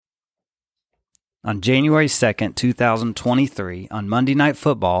On January 2nd, 2023, on Monday Night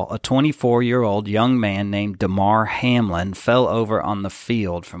Football, a 24-year-old young man named Damar Hamlin fell over on the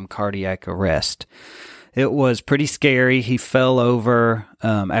field from cardiac arrest. It was pretty scary. He fell over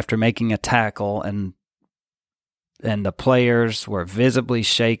after making a tackle, and the players were visibly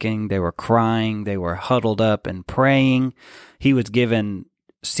shaking. They were crying. They were huddled up and praying. He was given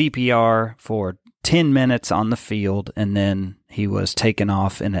CPR for 10 minutes on the field, and then he was taken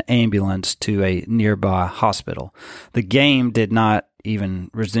off in an ambulance to a nearby hospital. The game did not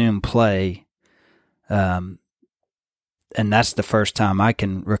even resume play, and that's the first time I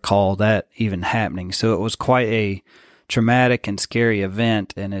can recall that even happening. So it was quite a traumatic and scary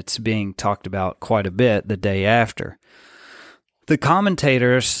event, and it's being talked about quite a bit the day after. The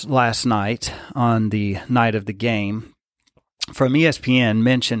commentators last night, on the night of the game, from ESPN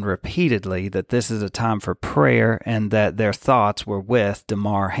mentioned repeatedly that this is a time for prayer and that their thoughts were with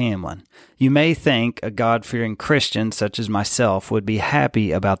Damar Hamlin. You may think a God-fearing Christian such as myself would be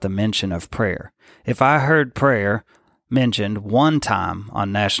happy about the mention of prayer. If I heard prayer mentioned one time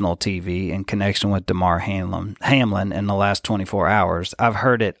on national TV in connection with Damar Hamlin in the last 24 hours, I've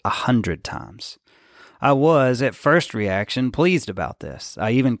heard it 100 times. I was, at first reaction, pleased about this. I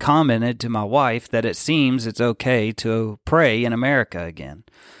even commented to my wife that it seems it's okay to pray in America again.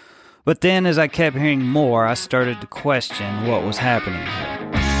 But then as I kept hearing more, I started to question what was happening here.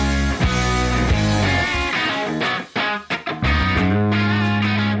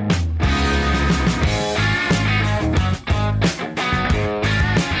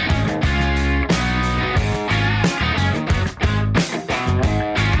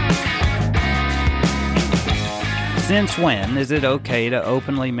 Since when is it okay to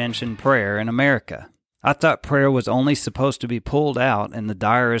openly mention prayer in America? I thought prayer was only supposed to be pulled out in the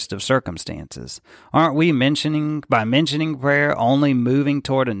direst of circumstances. Aren't we by mentioning prayer only moving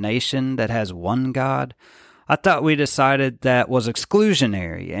toward a nation that has one God? I thought we decided that was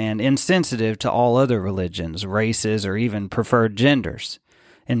exclusionary and insensitive to all other religions, races, or even preferred genders.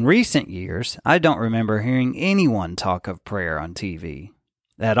 In recent years, I don't remember hearing anyone talk of prayer on TV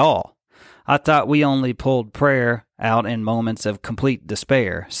at all. I thought we only pulled prayer out in moments of complete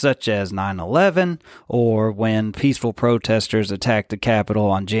despair, such as 9/11 or when peaceful protesters attacked the Capitol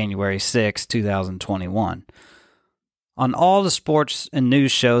on January 6, 2021. On all the sports and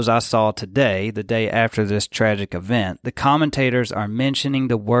news shows I saw today, the day after this tragic event, the commentators are mentioning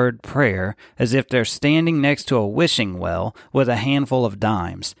the word prayer as if they're standing next to a wishing well with a handful of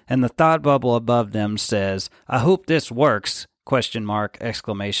dimes, and the thought bubble above them says, "I hope this works!" ?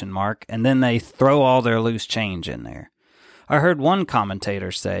 And then they throw all their loose change in there. I heard one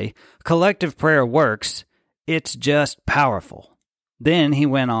commentator say, "Collective prayer works, it's just powerful." Then he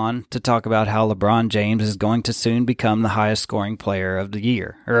went on to talk about how LeBron James is going to soon become the highest scoring player of the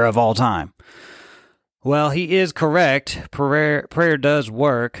year, or of all time. Well, he is correct. Prayer does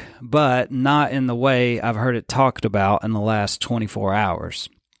work, but not in the way I've heard it talked about in the last 24 hours.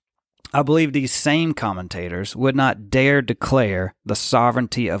 I believe these same commentators would not dare declare the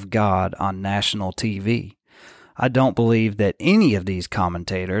sovereignty of God on national TV. I don't believe that any of these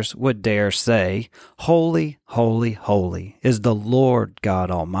commentators would dare say, "Holy, holy, holy is the Lord God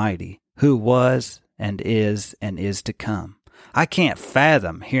Almighty, who was and is to come." I can't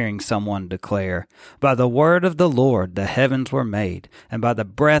fathom hearing someone declare, "By the word of the Lord the heavens were made, and by the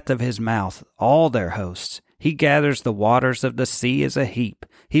breath of his mouth all their hosts. He gathers the waters of the sea as a heap.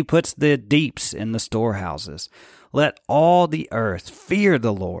 He puts the deeps in the storehouses. Let all the earth fear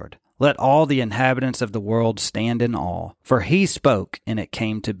the Lord. Let all the inhabitants of the world stand in awe. For he spoke, and it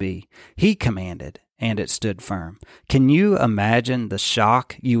came to be. He commanded, and it stood firm." Can you imagine the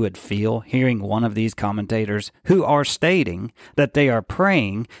shock you would feel hearing one of these commentators who are stating that they are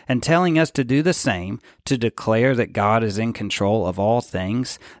praying and telling us to do the same, to declare that God is in control of all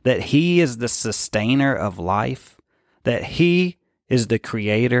things, that he is the sustainer of life, that he is the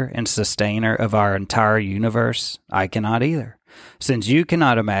creator and sustainer of our entire universe? I cannot either. Since you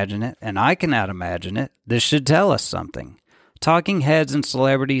cannot imagine it, and I cannot imagine it, this should tell us something. Talking heads and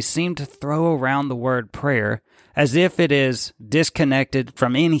celebrities seem to throw around the word prayer as if it is disconnected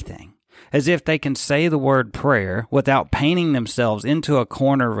from anything, as if they can say the word prayer without painting themselves into a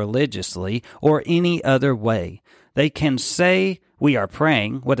corner religiously or any other way. They can say we are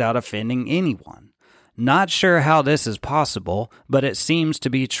praying without offending anyone. Not sure how this is possible, but it seems to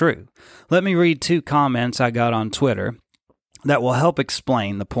be true. Let me read 2 comments I got on Twitter that will help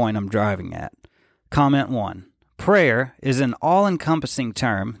explain the point I'm driving at. Comment 1. Prayer is an all-encompassing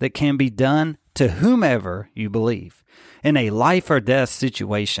term that can be done to whomever you believe. In a life or death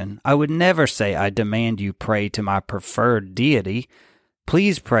situation, I would never say I demand you pray to my preferred deity.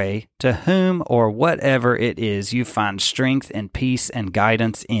 Please pray to whom or whatever it is you find strength and peace and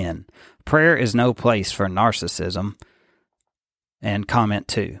guidance in. Prayer is no place for narcissism. And comment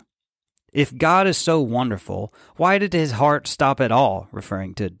 2. If God is so wonderful, why did his heart stop at all?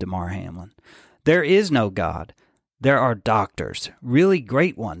 Referring to Damar Hamlin. There is no God. There are doctors, really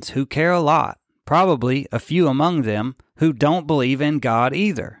great ones, who care a lot. Probably a few among them who don't believe in God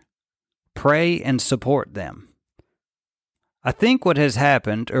either. Pray and support them. I think what has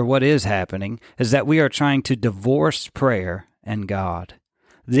happened, or what is happening, is that we are trying to divorce prayer and God.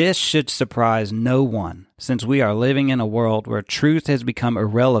 This should surprise no one, since we are living in a world where truth has become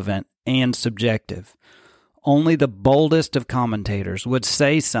irrelevant and subjective. Only the boldest of commentators would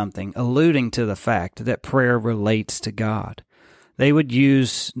say something alluding to the fact that prayer relates to God. They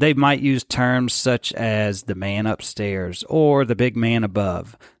might use terms such as the man upstairs or the big man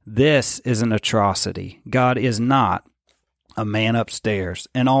above. This is an atrocity. God is not a man upstairs,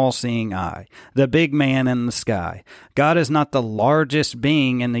 an all-seeing eye, the big man in the sky. God is not the largest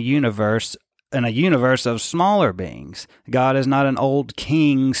being in the universe, in a universe of smaller beings. God is not an old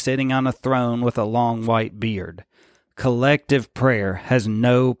king sitting on a throne with a long white beard. Collective prayer has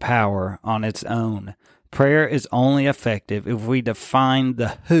no power on its own. Prayer is only effective if we define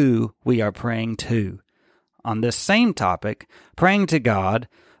the who we are praying to. On this same topic, praying to God,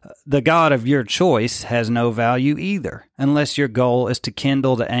 the God of your choice, has no value either, unless your goal is to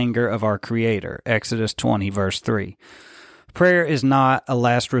kindle the anger of our Creator. Exodus 20, verse 3. Prayer is not a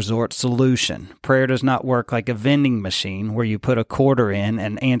last resort solution. Prayer does not work like a vending machine where you put a quarter in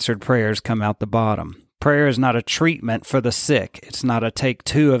and answered prayers come out the bottom. Prayer is not a treatment for the sick. It's not a take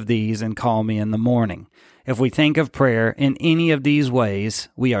 2 of these and call me in the morning. If we think of prayer in any of these ways,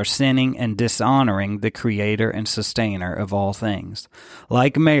 we are sinning and dishonoring the Creator and Sustainer of all things.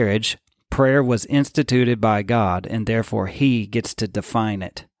 Like marriage, prayer was instituted by God, and therefore He gets to define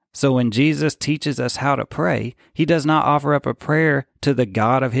it. So when Jesus teaches us how to pray, He does not offer up a prayer to the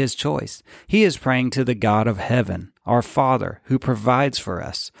God of His choice. He is praying to the God of heaven, our Father who provides for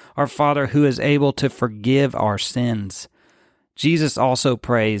us, our Father who is able to forgive our sins. Jesus also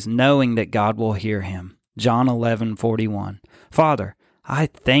prays knowing that God will hear him. John 11:41. Father, I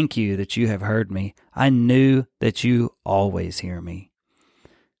thank you that you have heard me. I knew that you always hear me.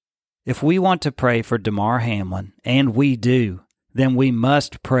 If we want to pray for Damar Hamlin, and we do, then we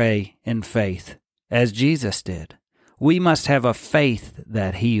must pray in faith, as Jesus did. We must have a faith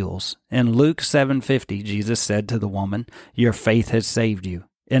that heals. In Luke 7:50, Jesus said to the woman, "Your faith has saved you."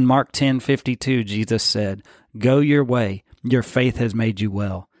 In Mark 10:52, Jesus said, "Go your way, your faith has made you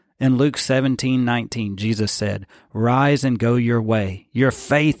well." In Luke 17:19, Jesus said, "Rise and go your way. Your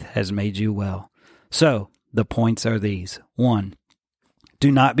faith has made you well." So, the points are these. 1.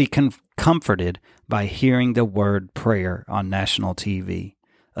 Do not be comforted by hearing the word prayer on national TV,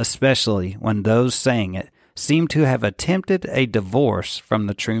 especially when those saying it seem to have attempted a divorce from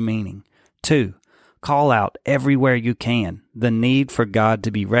the true meaning. 2. Call out everywhere you can the need for God to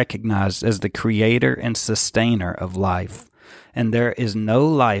be recognized as the creator and sustainer of life. And there is no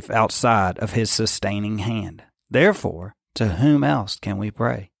life outside of His sustaining hand. Therefore, to whom else can we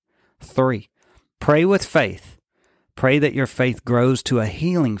pray? 3. Pray with faith. Pray that your faith grows to a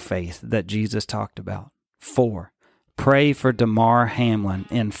healing faith that Jesus talked about. 4. Pray for Damar Hamlin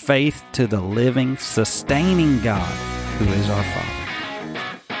in faith to the living, sustaining God who is our Father.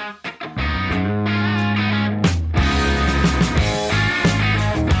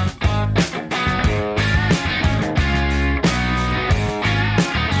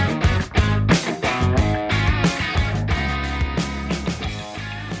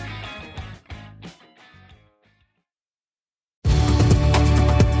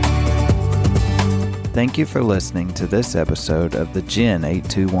 Thank you for listening to this episode of the Gen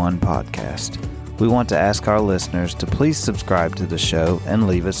 821 podcast. We want to ask our listeners to please subscribe to the show and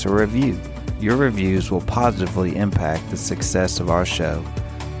leave us a review. Your reviews will positively impact the success of our show.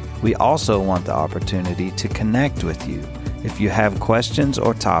 We also want the opportunity to connect with you. If you have questions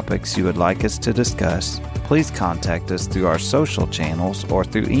or topics you would like us to discuss, please contact us through our social channels or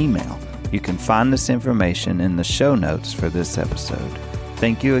through email. You can find this information in the show notes for this episode.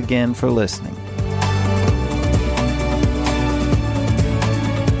 Thank you again for listening.